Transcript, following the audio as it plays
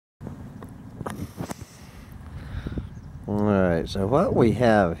Alright, so what we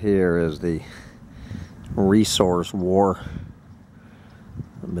have here is the resource war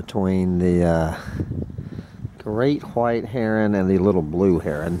between the great white heron and the little blue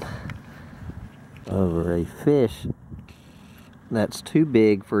heron over a fish that's too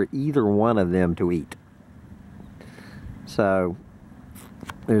big for either one of them to eat. So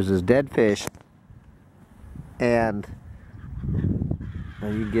there's this dead fish, and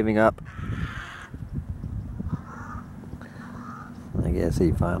are you giving up? I guess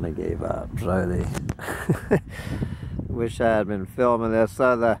he finally gave up. So the wish I had been filming this.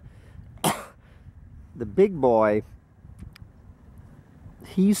 So the big boy,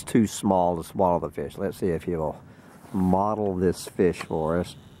 he's too small to swallow the fish. Let's see if he will model this fish for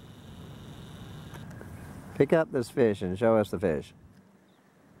us. Pick up this fish and show us the fish.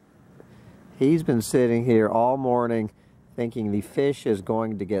 He's been sitting here all morning thinking the fish is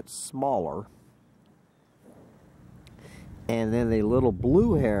going to get smaller. And then the little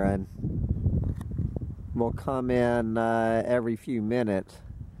blue heron will come in every few minutes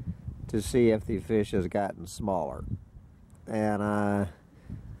to see if the fish has gotten smaller. And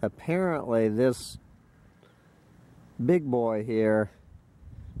apparently this big boy here,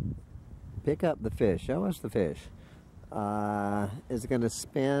 pick up the fish, show us the fish, is going to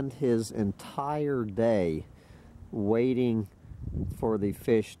spend his entire day waiting for the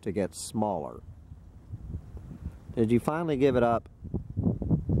fish to get smaller. Did you finally give it up?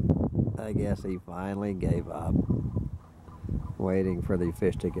 I guess he finally gave up, waiting for the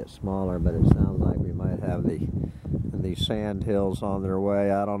fish to get smaller, but it sounds like we might have the sand hills on their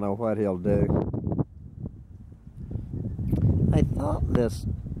way. I don't know what he'll do. I thought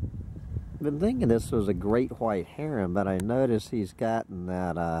been thinking this was a great white heron, but I noticed he's gotten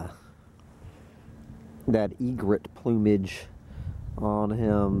that egret plumage on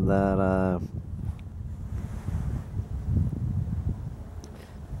him that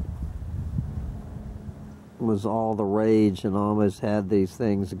was all the rage and almost had these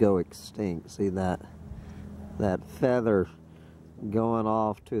things go extinct. See that feather going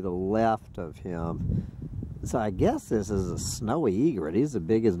off to the left of him. So I guess this is a snowy egret. He's the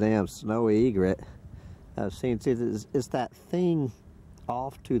biggest damn snowy egret I've seen. See, it's that thing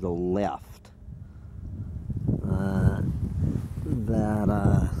off to the left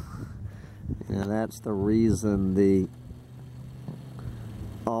that's the reason the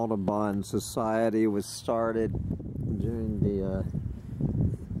Audubon Society was started during the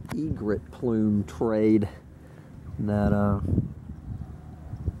egret plume trade. That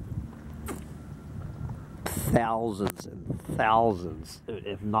thousands and thousands,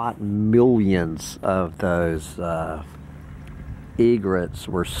 if not millions, of those egrets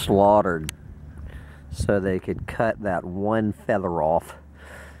were slaughtered so they could cut that one feather off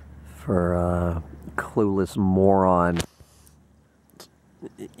for clueless moron.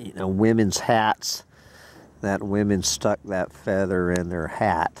 You know, women's hats, that women stuck that feather in their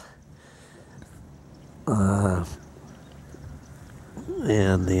hat. And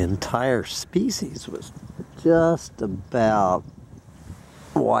the entire species was just about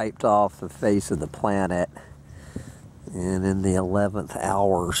wiped off the face of the planet. And in the 11th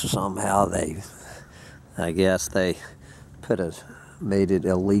hour, somehow I guess they made it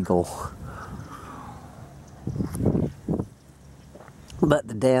illegal. But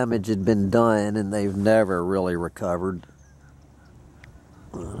the damage had been done, and they've never really recovered.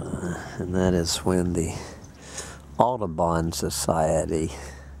 And that is when the Audubon Society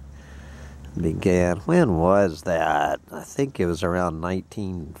began. When was that? I think it was around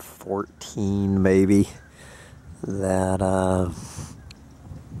 1914, maybe, that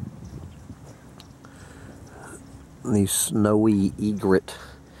the snowy egret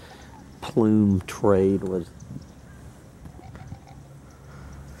plume trade was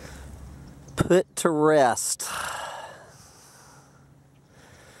put to rest.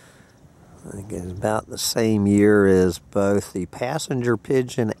 I think it's about the same year as both the passenger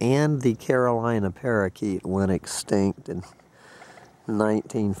pigeon and the Carolina parakeet went extinct in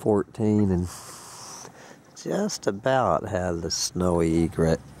 1914, and just about had the snowy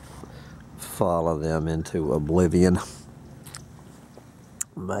egret follow them into oblivion.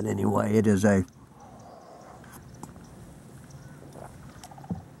 But anyway, it is a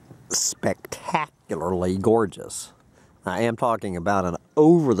spectacularly gorgeous, I am talking about an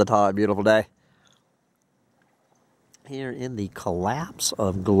over-the-top beautiful day here in the collapse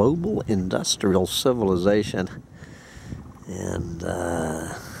of global industrial civilization. And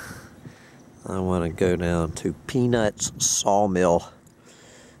I want to go down to Peanuts Sawmill.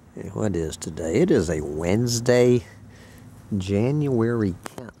 What is today? It is a Wednesday, January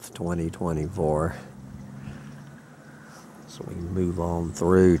 10th, 2024. So we move on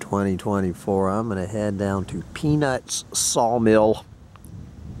through 2024. I'm going to head down to Peanuts Sawmill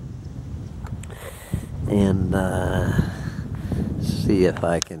and see if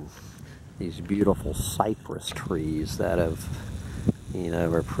I can, these beautiful cypress trees that have, you know,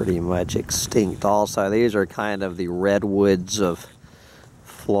 are pretty much extinct also. These are kind of the redwoods of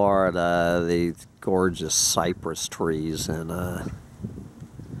Florida, these gorgeous cypress trees, and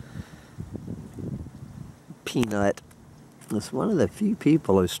Peanut is one of the few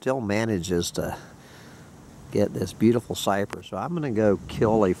people who still manages to get this beautiful cypress. So I'm going to go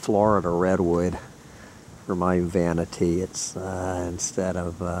kill a Florida redwood for my vanity. It's instead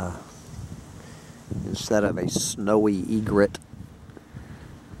of a snowy egret.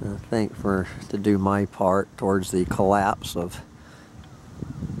 I think to do my part towards the collapse of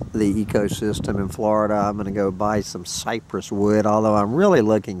the ecosystem in Florida, I'm going to go buy some cypress wood, although I'm really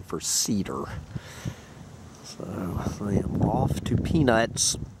looking for cedar. So I am off to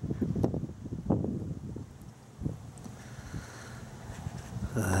Peanuts.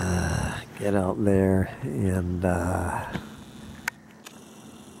 Get out there and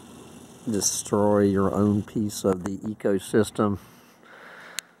destroy your own piece of the ecosystem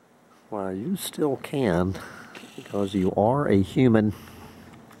while you still can, because you are a human.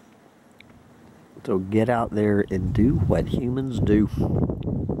 So get out there and do what humans do.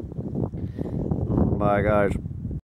 Bye, guys.